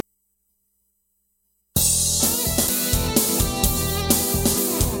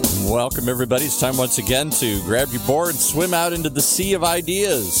Welcome, everybody. It's time once again to grab your board, swim out into the sea of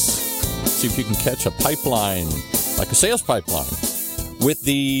ideas. See if you can catch a pipeline, like a sales pipeline, with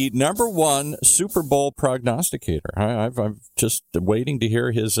the number one Super Bowl prognosticator. I'm just waiting to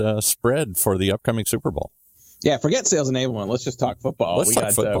hear his spread for the upcoming Super Bowl. Yeah, forget sales enablement. Let's just talk football. We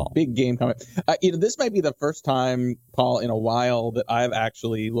got football. A big game coming. This might be the first time, Paul, in a while that I've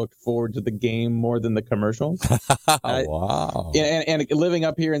actually looked forward to the game more than the commercials. Wow. And living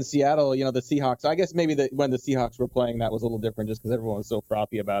up here in Seattle, the Seahawks. I guess maybe when the Seahawks were playing, that was a little different, just because everyone was so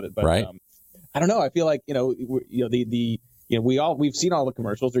frothy about it. But right. I don't know. I feel like we've seen all the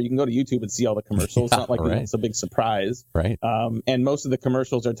commercials, or you can go to YouTube and see all the commercials. It's not like it's a big surprise. Right. And most of the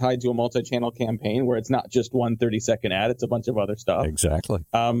commercials are tied to a multi-channel campaign where it's not just one 30-second ad. It's a bunch of other stuff. Exactly.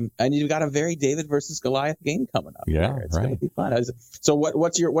 And you've got a very David versus Goliath game coming up. Yeah, It's going to be fun. So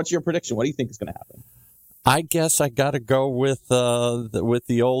what's your prediction? What do you think is going to happen? I guess I got to go with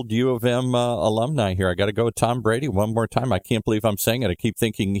the old U of M alumni here. I got to go with Tom Brady one more time. I can't believe I'm saying it. I keep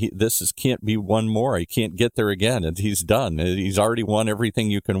thinking can't be one more. He can't get there again, and he's done. He's already won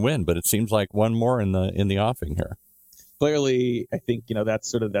everything you can win, but it seems like one more in the offing here. Clearly, I think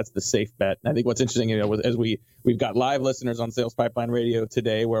that's the safe bet. And I think what's interesting, as we've got live listeners on Sales Pipeline Radio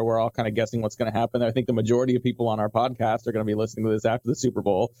today, where we're all kind of guessing what's going to happen. I think the majority of people on our podcast are going to be listening to this after the Super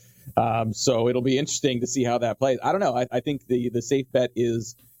Bowl, so it'll be interesting to see how that plays. I don't know. I think the safe bet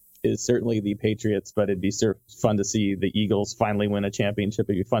is certainly the Patriots, but it'd be fun to see the Eagles finally win a championship.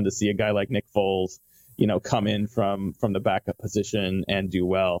 It'd be fun to see a guy like Nick Foles, come in from the backup position and do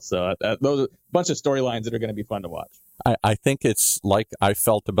well. So those are a bunch of storylines that are going to be fun to watch. I think it's like I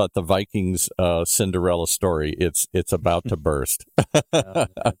felt about the Vikings Cinderella story. It's about to burst.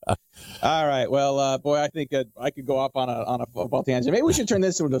 All right. Well, boy, I think I could go off on a football tangent. Maybe we should turn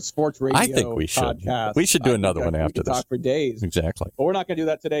this into a sports radio podcast. I think we should. We should do another one after this. Talk for days. Exactly. But we're not going to do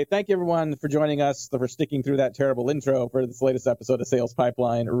that today. Thank you, everyone, for joining us, for sticking through that terrible intro for this latest episode of Sales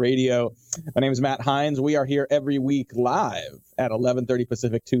Pipeline Radio. My name is Matt Hines. We are here every week live at 11:30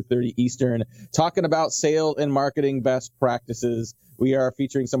 Pacific, 2:30 Eastern, talking about sales and marketing best practices. We are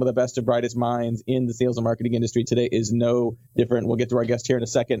featuring some of the best and brightest minds in the sales and marketing industry. Today is no different. We'll get to our guest here in a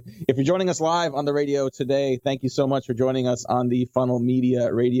second. If you're joining us live on the radio today, thank you so much for joining us on the Funnel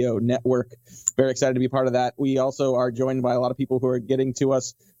Media Radio Network. Very excited to be part of that. We also are joined by a lot of people who are getting to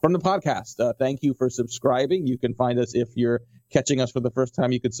us from the podcast. Thank you for subscribing. You can find us, if you're catching us for the first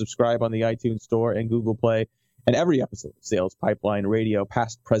time, you could subscribe on the iTunes Store and Google Play. And every episode of Sales Pipeline Radio,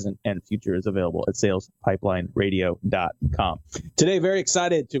 past, present, and future, is available at salespipelineradio.com. Today, very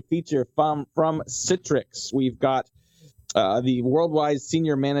excited to feature from Citrix. We've got the worldwide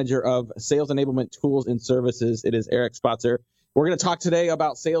senior manager of sales enablement tools and services. It is Eric Spotzer. We're going to talk today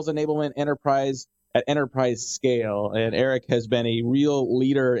about sales enablement enterprise at enterprise scale. And Eric has been a real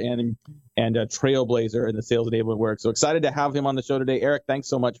leader and a trailblazer in the sales enablement work. So excited to have him on the show today. Eric, thanks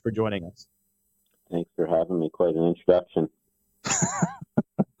so much for joining us. Thanks for having me. Quite an introduction.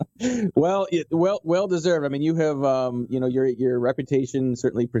 Well deserved. I mean, you have, your reputation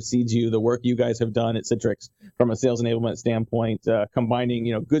certainly precedes you. The work you guys have done at Citrix from a sales enablement standpoint,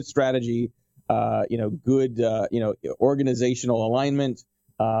 combining, good strategy, good, organizational alignment.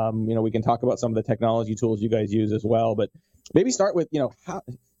 We can talk about some of the technology tools you guys use as well, but maybe start with, how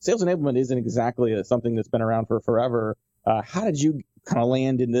sales enablement isn't exactly something that's been around for forever. How did you kind of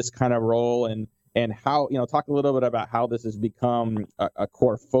land in this kind of role, and how, talk a little bit about how this has become a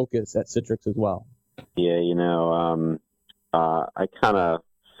core focus at Citrix as well. Yeah, I kind of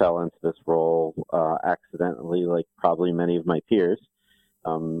fell into this role accidentally, like probably many of my peers,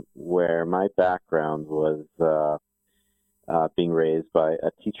 where my background was being raised by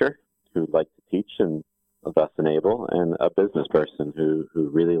a teacher who liked to teach and thus enable, and a business person who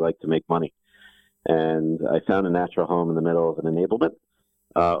really liked to make money. And I found a natural home in the middle of an enablement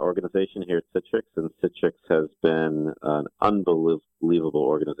organization here at Citrix, and Citrix has been an unbelievable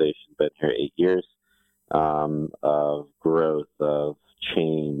organization. Been here 8 years of growth, of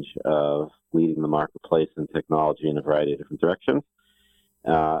change, of leading the marketplace and technology in a variety of different directions.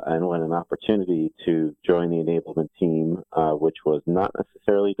 And when an opportunity to join the enablement team, which was not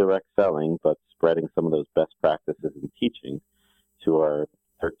necessarily direct selling, but spreading some of those best practices in teaching to our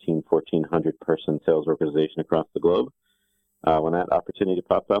 1,400 person sales organization across the globe. When that opportunity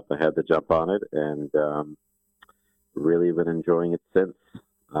popped up, I had to jump on it, and really been enjoying it since.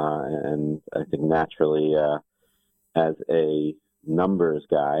 And I think naturally, as a numbers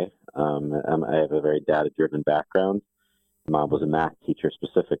guy, I have a very data-driven background. Mom was a math teacher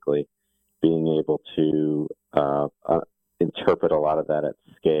specifically. Being able to interpret a lot of that at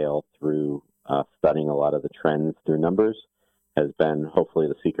scale through studying a lot of the trends through numbers has been hopefully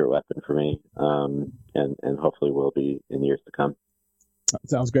the secret weapon for me, and hopefully will be in years to come.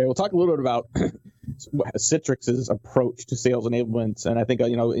 Sounds great. We'll talk a little bit about Citrix's approach to sales enablement. And I think,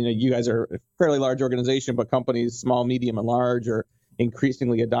 you guys are a fairly large organization, but companies, small, medium, and large, are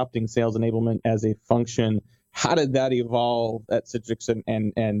increasingly adopting sales enablement as a function. How did that evolve at Citrix, and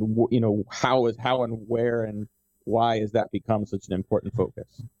how and where and why has that become such an important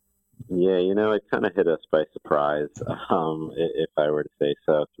focus? Yeah, it kind of hit us by surprise, if I were to say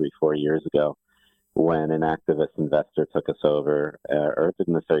so, 3-4 years ago, when an activist investor took us over, or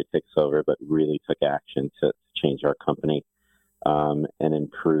didn't necessarily take us over, but really took action to change our company and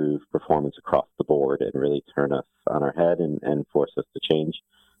improve performance across the board and really turn us on our head and force us to change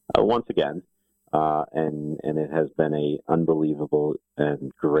once again. And it has been a unbelievable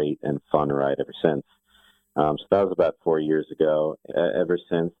and great and fun ride ever since. So that was about 4 years ago. Ever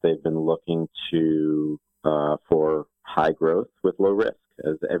since, they've been looking for high growth with low risk,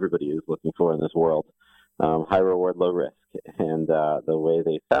 as everybody is looking for in this world. High reward, low risk. And the way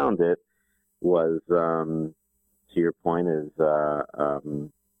they found it was, to your point, is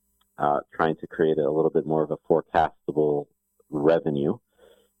trying to create a little bit more of a forecastable revenue.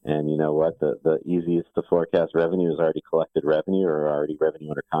 And you know what? The easiest to forecast revenue is already collected revenue or already revenue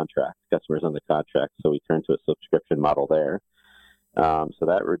under contract, customers under contract. So we turned to a subscription model there. So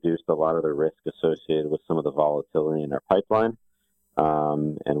that reduced a lot of the risk associated with some of the volatility in our pipeline.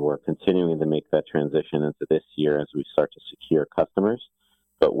 And we're continuing to make that transition into this year as we start to secure customers.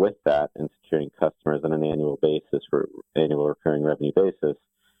 But with that, and securing customers on an annual basis, for annual recurring revenue basis,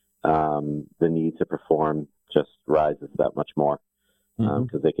 the need to perform just rises that much more.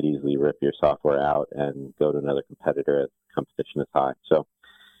 Because they could easily rip your software out and go to another competitor as competition is high. So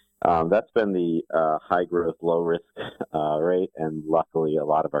that's been the high growth, low risk rate, and luckily a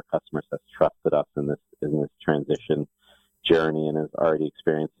lot of our customers have trusted us in this transition journey and is already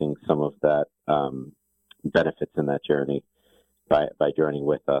experiencing some of that benefits in that journey by journeying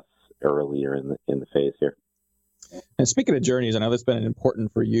with us earlier in the phase here. And speaking of journeys, I know that's been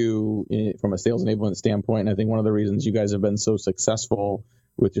important for you from a sales enablement standpoint. And I think one of the reasons you guys have been so successful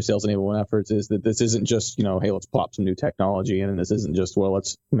with your sales enablement efforts is that this isn't just, hey, let's plop some new technology in. And this isn't just, well,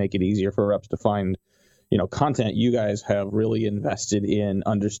 let's make it easier for reps to find, content. You guys have really invested in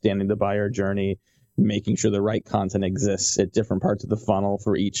understanding the buyer journey, making sure the right content exists at different parts of the funnel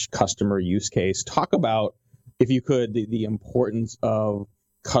for each customer use case. Talk about, if you could, the importance of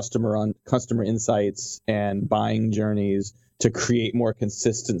customer insights and buying journeys to create more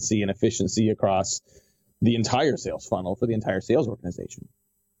consistency and efficiency across the entire sales funnel for the entire sales organization.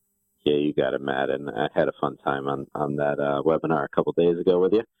 Yeah, you got it, Matt. And I had a fun time on that webinar a couple days ago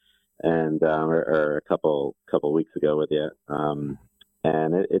with you, and or a couple weeks ago with you. And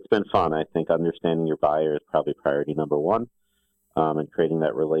it's been fun. I think understanding your buyer is probably priority number one, and creating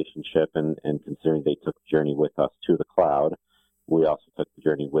that relationship and considering they took the journey with us to the cloud. We also took the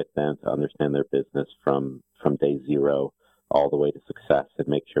journey with them to understand their business from day zero all the way to success and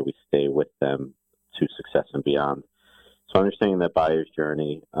make sure we stay with them to success and beyond. So understanding that buyer's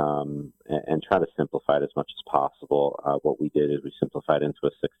journey and try to simplify it as much as possible. What we did is we simplified into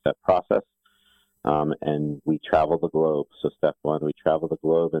a 6-step process, and we traveled the globe. So step one, we traveled the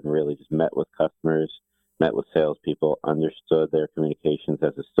globe and really just met with customers, met with salespeople, understood their communications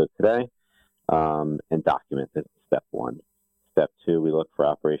as it stood today, and documented step one. Step two, we look for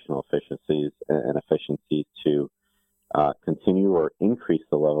operational efficiencies to continue or increase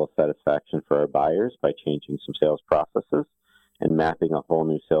the level of satisfaction for our buyers by changing some sales processes and mapping a whole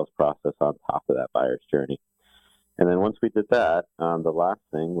new sales process on top of that buyer's journey. And then once we did that, the last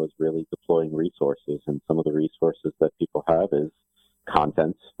thing was really deploying resources. And some of the resources that people have is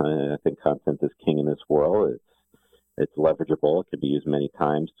content. I think content is king in this world. It's leverageable. It can be used many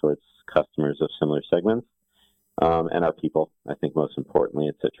times towards customers of similar segments. And our people, I think most importantly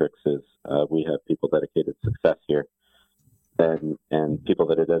at Citrix, is we have people dedicated to success here, and people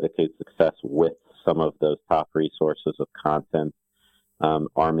that are dedicated to success with some of those top resources of content,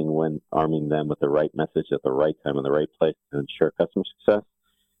 arming them with the right message at the right time in the right place to ensure customer success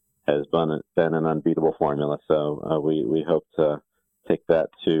has been an unbeatable formula. So we hope to take that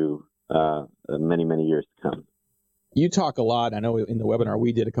to many, many years to come. You talk a lot, I know in the webinar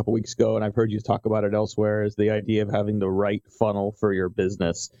we did a couple weeks ago, and I've heard you talk about it elsewhere, is the idea of having the right funnel for your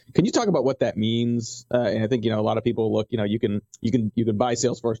business. Can you talk about what that means? And I think, a lot of people look, you can buy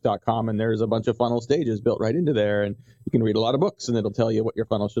Salesforce.com and there's a bunch of funnel stages built right into there, and you can read a lot of books and it'll tell you what your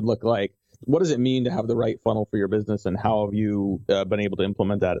funnel should look like. What does it mean to have the right funnel for your business, and how have you been able to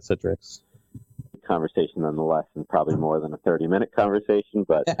implement that at Citrix? Conversation nonetheless, and probably more than a 30-minute conversation,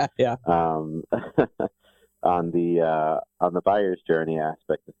 but yeah. On the buyer's journey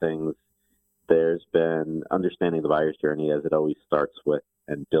aspect of things, there's been understanding the buyer's journey as it always starts with,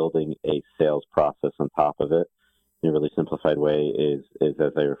 and building a sales process on top of it in a really simplified way is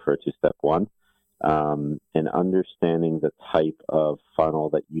as I refer to, step one. And understanding the type of funnel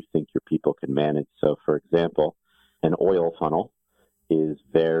that you think your people can manage. So, for example, an oil funnel is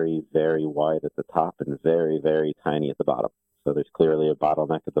very, very wide at the top and very, very tiny at the bottom. So there's clearly a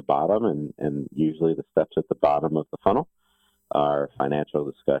bottleneck at the bottom, and usually the steps at the bottom of the funnel are financial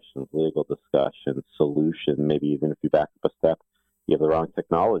discussions, legal discussions, solution. Maybe even if you back up a step, you have the wrong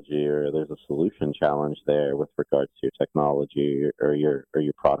technology, or there's a solution challenge there with regards to your technology or your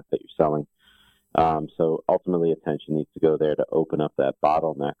product that you're selling. So ultimately, attention needs to go there to open up that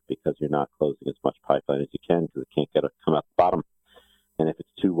bottleneck, because you're not closing as much pipeline as you can because it can't come out the bottom. And if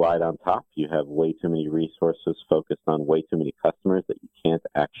it's too wide on top, you have way too many resources focused on way too many customers that you can't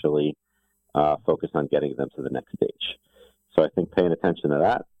actually focus on getting them to the next stage. So I think paying attention to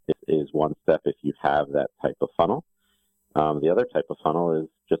that is one step if you have that type of funnel. The other type of funnel is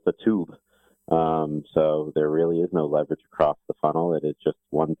just a tube. So there really is no leverage across the funnel. It is just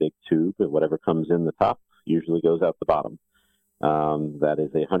one big tube, and whatever comes in the top usually goes out the bottom. That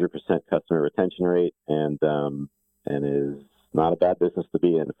is 100% customer retention rate, and is not a bad business to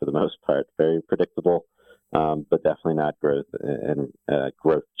be in for the most part. Very predictable, but definitely not growth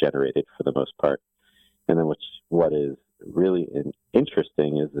generated for the most part. And then what is really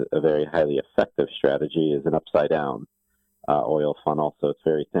interesting is a very highly effective strategy is an upside down oil funnel. So it's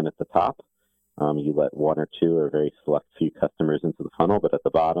very thin at the top. You let one or two or very select few customers into the funnel, but at the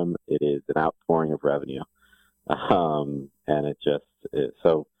bottom, it is an outpouring of revenue. And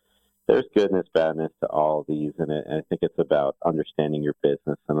so there's goodness, badness to all these. And I think it's about understanding your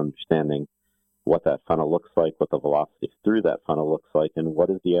business and understanding what that funnel looks like, what the velocity through that funnel looks like, and what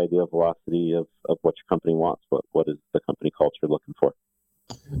is the ideal velocity of what your company wants. What is the company culture looking for?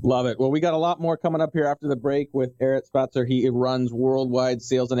 Love it. Well, we got a lot more coming up here after the break with Eric Spatzer. He runs worldwide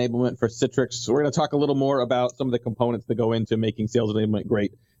sales enablement for Citrix. So we're going to talk a little more about some of the components that go into making sales enablement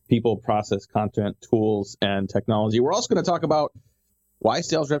great: people, process, content, tools, and technology. We're also going to talk about why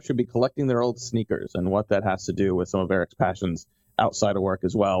sales reps should be collecting their old sneakers and what that has to do with some of Eric's passions outside of work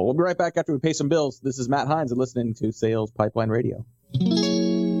as well. We'll be right back after we pay some bills. This is Matt Hines, and listening to Sales Pipeline Radio.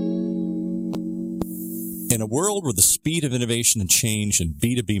 In a world where the speed of innovation and change in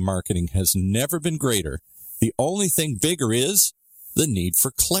B2B marketing has never been greater, the only thing bigger is the need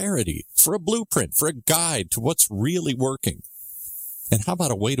for clarity, for a blueprint, for a guide to what's really working. And how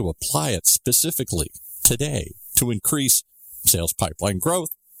about a way to apply it specifically today to increase sales pipeline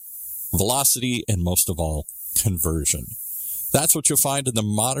growth, velocity, and most of all, conversion? That's what you'll find in the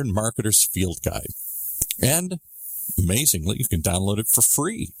Modern Marketer's Field Guide. And amazingly, you can download it for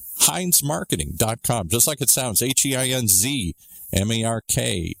free. HeinzMarketing.com, just like it sounds, HeinzMarketing.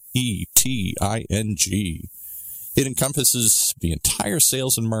 It encompasses the entire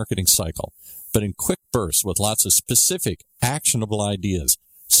sales and marketing cycle, but in quick bursts with lots of specific, actionable ideas,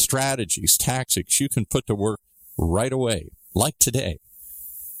 strategies, tactics you can put to work right away, like today.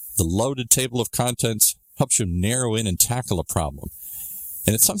 The loaded table of contents helps you narrow in and tackle a problem.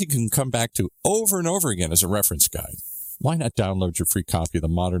 And it's something you can come back to over and over again as a reference guide. Why not download your free copy of the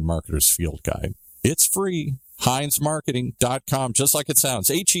Modern Marketer's Field Guide? It's free. HeinzMarketing.com, just like it sounds.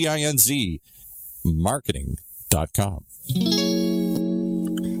 HEINZ Marketing.com.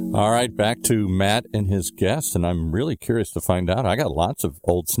 All right, back to Matt and his guest, and I'm really curious to find out. I got lots of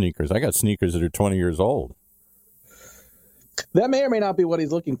old sneakers. I got sneakers that are 20 years old. That may or may not be what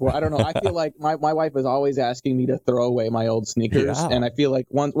he's looking for. I don't know. I feel like my wife is always asking me to throw away my old sneakers. Yeah. And I feel like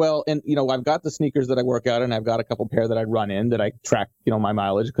I've got the sneakers that I work out in. I've got a couple pair that I run in that I track, my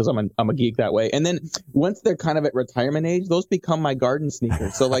mileage because I'm a geek that way. And then once they're kind of at retirement age, those become my garden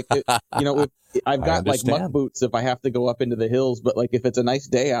sneakers. So like, I've got like muck boots if I have to go up into the hills, but like if it's a nice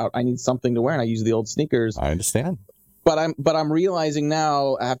day out, I need something to wear and I use the old sneakers. I understand. But I'm realizing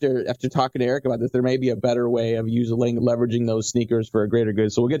now after talking to Eric about this, there may be a better way of leveraging those sneakers for a greater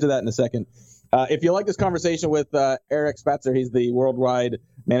good. So we'll get to that in a second. If you like this conversation with Eric Spatzer, he's the worldwide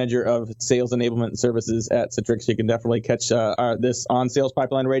manager of sales enablement services at Citrix. You can definitely catch this on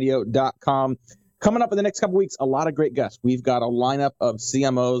SalesPipelineRadio.com. Coming up in the next couple weeks, a lot of great guests. We've got a lineup of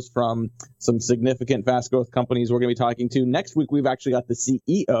CMOs from some significant fast growth companies we're going to be talking to. Next week, we've actually got the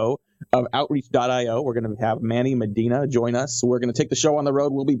CEO of Outreach.io. We're going to have Manny Medina join us. We're going to take the show on the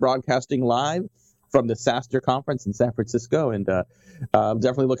road. We'll be broadcasting live from the SaaStr conference in San Francisco. And I'm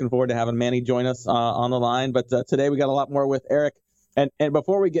definitely looking forward to having Manny join us on the line. But today we got a lot more with Eric. And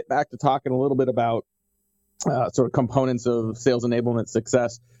before we get back to talking a little bit about sort of components of sales enablement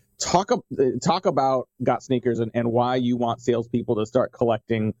success, talk about Got Sneakers and why you want salespeople to start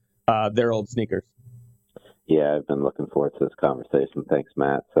collecting their old sneakers. Yeah, I've been looking forward to this conversation. Thanks,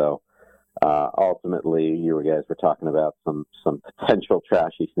 Matt. So ultimately, you guys were talking about some potential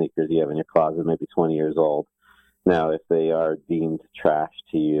trashy sneakers you have in your closet, maybe 20 years old. Now, if they are deemed trash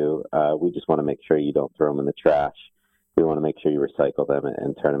to you, we just want to make sure you don't throw them in the trash. We want to make sure you recycle them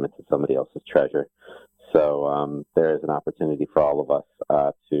and turn them into somebody else's treasure. So there is an opportunity for all of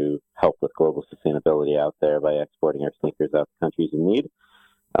us to help with global sustainability out there by exporting our sneakers out to countries in need,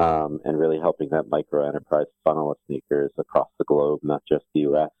 and really helping that micro enterprise funnel of sneakers across the globe, not just the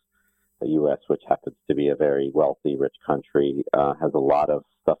U.S. The U.S., which happens to be a very wealthy, rich country, has a lot of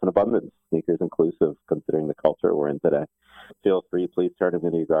stuff in abundance, sneakers inclusive, considering the culture we're in today. Feel free, please turn them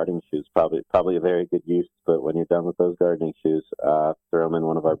into your gardening shoes. Probably a very good use, but when you're done with those gardening shoes, throw them in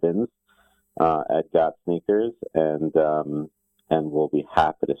one of our bins at Got Sneakers, and we'll be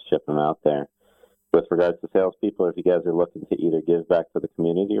happy to ship them out there. With regards to salespeople, if you guys are looking to either give back to the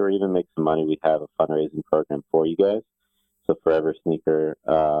community or even make some money, we have a fundraising program for you guys. So for every sneaker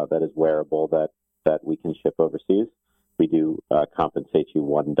that is wearable that we can ship overseas, we do compensate you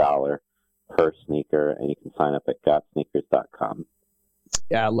 $1 per sneaker, and you can sign up at gotsneakers.com.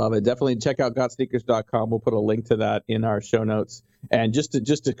 Yeah, I love it. Definitely check out gotsneakers.com. We'll put a link to that in our show notes. And just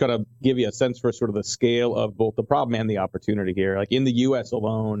to kind of give you a sense for sort of the scale of both the problem and the opportunity here, like in the U.S.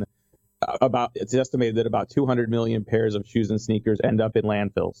 alone, it's estimated that about 200 million pairs of shoes and sneakers end up in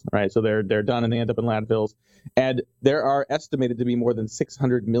landfills, right? So they're done and they end up in landfills. And there are estimated to be more than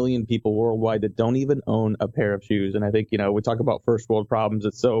 600 million people worldwide that don't even own a pair of shoes. And I think, we talk about first world problems.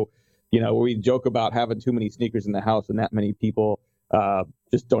 It's so, we joke about having too many sneakers in the house and that many people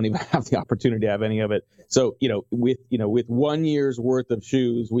just don't even have the opportunity to have any of it. So, with 1 year's worth of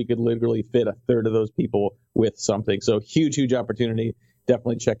shoes, we could literally fit a third of those people with something. So huge opportunity.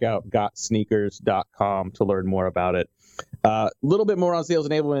 Definitely check out gotsneakers.com to learn more about it. A little bit more on sales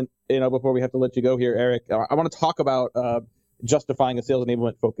enablement, before we have to let you go here, Eric. I want to talk about justifying a sales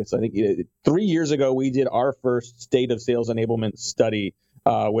enablement focus. I think 3 years ago we did our first state of sales enablement study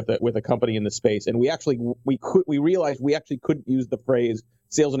with a company in the space, and we realized we actually couldn't use the phrase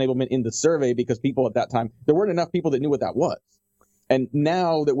sales enablement in the survey because people at that time, there weren't enough people that knew what that was. And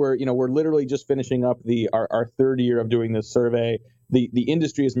now that we're literally just finishing up our third year of doing this survey, the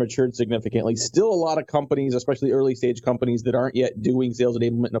industry has matured significantly. Still a lot of companies, especially early stage companies, that aren't yet doing sales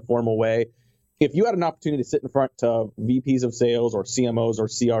enablement in a formal way. If you had an opportunity to sit in front of VPs of sales or CMOs or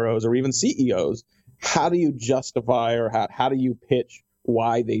CROs or even CEOs, how do you justify or how do you pitch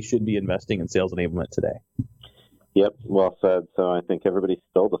why they should be investing in sales enablement today? Yep, well said. So I think everybody's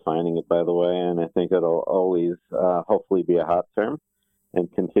still defining it, by the way, and I think it'll always hopefully be a hot term and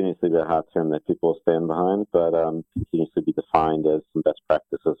continuously be a hot term that people will stand behind, but continuously be defined as some best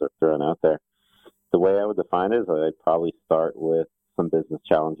practices are thrown out there. The way I would define it is I'd probably start with some business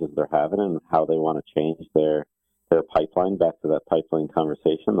challenges they're having and how they want to change their pipeline, back to that pipeline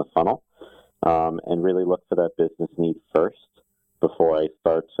conversation, the funnel, and really look for that business need first before I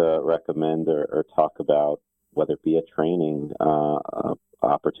start to recommend or talk about whether it be a training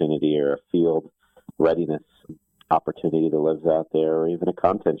opportunity or a field readiness opportunity that lives out there, or even a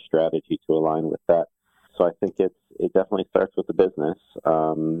content strategy to align with that. So I think it definitely starts with the business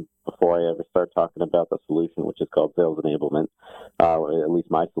before I ever start talking about the solution, which is called sales enablement. Or at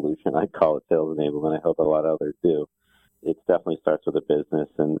least my solution, I call it sales enablement. I hope a lot of others do. It definitely starts with a business,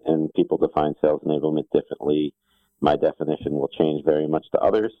 and people define sales enablement differently. My definition will change very much to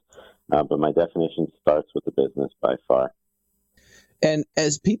others, but my definition starts with the business by far. And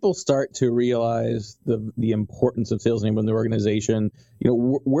as people start to realize the importance of sales enablement in the organization,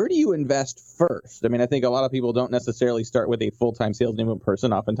 where do you invest first? I mean, I think a lot of people don't necessarily start with a full-time sales enablement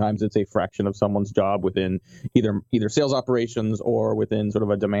person. Oftentimes it's a fraction of someone's job within either sales operations or within sort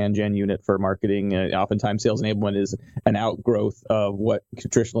of a demand gen unit for marketing. Oftentimes sales enablement is an outgrowth of what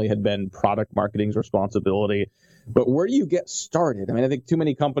traditionally had been product marketing's responsibility. But where do you get started? I mean, I think too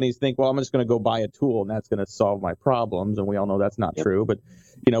many companies think, well, I'm just going to go buy a tool and that's going to solve my problems. And we all know that's not true. But,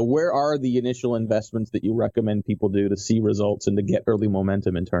 where are the initial investments that you recommend people do to see results and to get early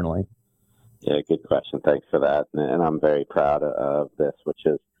momentum internally? Yeah, good question. Thanks for that. And I'm very proud of this, which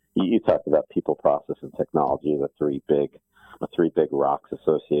is you talked about people, process, and technology, the three big rocks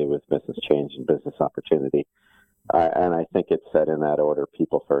associated with business change and business opportunity. And I think it's set in that order.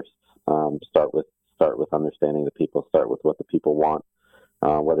 People first. Start with understanding the people. Start with what the people want.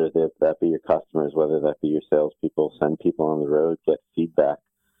 Whether that be your customers, whether that be your salespeople, send people on the road, get feedback.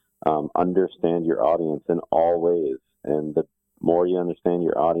 Understand your audience in all ways. And the more you understand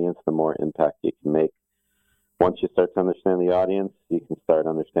your audience, the more impact you can make. once you start to understand the audience, you can start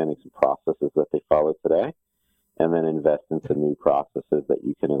understanding some processes that they follow today, and then invest into new processes that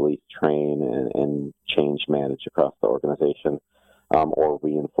you can at least train and change manage across the organization, or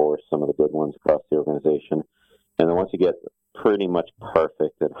reinforce some of the good ones across the organization. And then once you get pretty much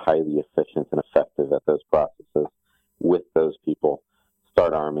perfect and highly efficient and effective at those processes with those people,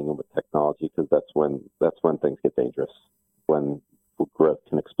 start arming them with technology, because that's when things get dangerous, when growth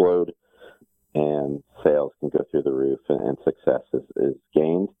can explode and sales can go through the roof and success is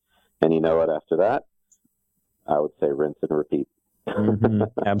gained. And you know what, after that, I would say rinse and repeat.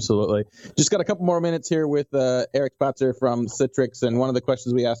 Absolutely. Just got a couple more minutes here with Eric Spatzer from Citrix. And one of the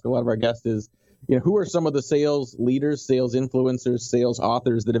questions we ask a lot of our guests is, who are some of the sales leaders, sales influencers, sales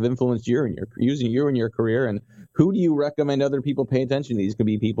authors that have influenced you in your career? And who do you recommend other people pay attention to? These could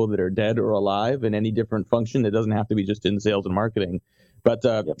be people that are dead or alive in any different function. It doesn't have to be just in sales and marketing. But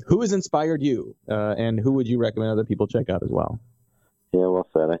who has inspired you, and who would you recommend other people check out as well? Yeah, well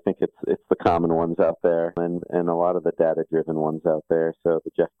said. I think it's the common ones out there, and a lot of the data-driven ones out there. So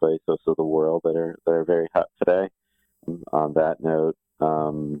the Jeff Bezos of the world that are very hot today. On that note,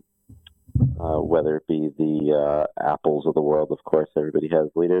 whether it be the Apples of the world, of course, everybody has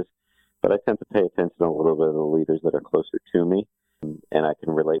leaders, but I tend to pay attention a little bit to the leaders that are closer to me, and I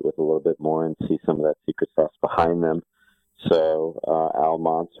can relate with a little bit more and see some of that secret sauce behind them. So Al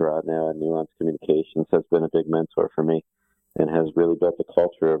Montserrat now at Nuance Communications has been a big mentor for me and has really built a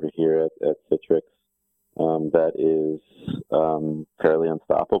culture over here at Citrix that is fairly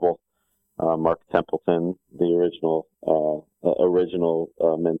unstoppable. Mark Templeton, the original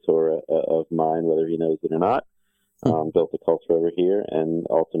mentor of mine, whether he knows it or not, built a culture over here. And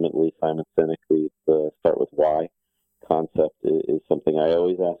ultimately, Simon Sinek, the Start With Why concept is something I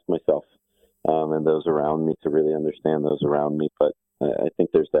always ask myself and those around me to really understand those around me. But I think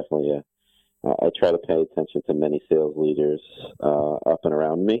there's definitely I try to pay attention to many sales leaders up and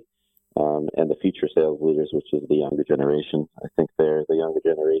around me, and the future sales leaders, which is the younger generation. I think the younger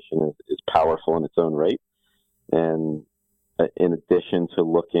generation is powerful in its own right. And in addition to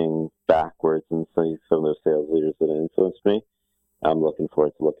looking backwards and seeing some of those sales leaders that influenced me, I'm looking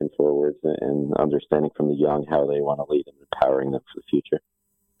forward to looking forwards and understanding from the young how they want to lead and empowering them for the future.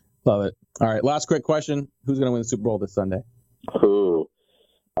 Love it. All right, last quick question. Who's going to win the Super Bowl this Sunday?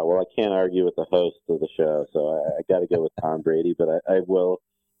 Well, I can't argue with the host of the show, so I got to go with Tom Brady. But I will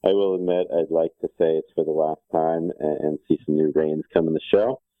admit I'd like to say it's for the last time and see some new reigns come in the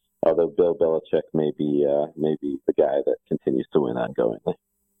show. Although Bill Belichick may be the guy that continues to win ongoingly.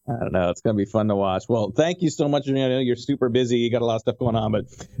 I don't know. It's going to be fun to watch. Well, thank you so much. I know you're super busy. You got a lot of stuff going on, but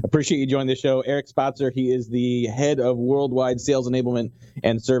appreciate you joining the show. Eric Spatzer, he is the head of worldwide sales enablement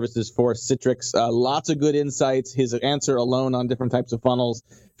and services for Citrix. Lots of good insights. His answer alone on different types of funnels.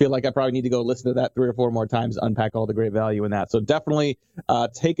 Feel like I probably need to go listen to that 3 or 4 more times, unpack all the great value in that. So definitely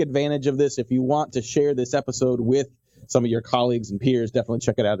take advantage of this. If you want to share this episode with some of your colleagues and peers, definitely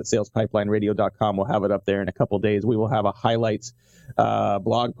check it out at salespipelineradio.com. We'll have it up there in a couple of days. We will have a highlights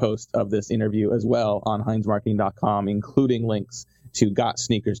blog post of this interview as well on HeinzMarketing.com, including links to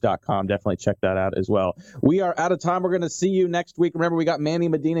gotsneakers.com. Definitely check that out as well. We are out of time. We're going to see you next week. Remember, we got Manny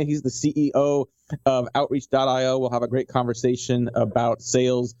Medina. He's the CEO of Outreach.io. We'll have a great conversation about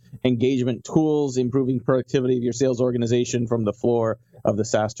sales engagement tools, improving productivity of your sales organization from the floor of the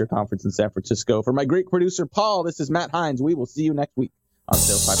SaaStr conference in San Francisco. For my great producer, Paul, this is Matt Heinz. We will see you next week on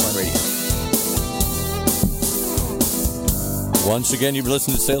Sales Pipeline Radio. Once again, you've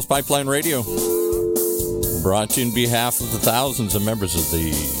listened to Sales Pipeline Radio, brought to you on behalf of the thousands of members of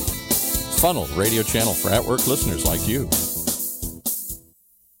the Funnel radio channel for at-work listeners like you.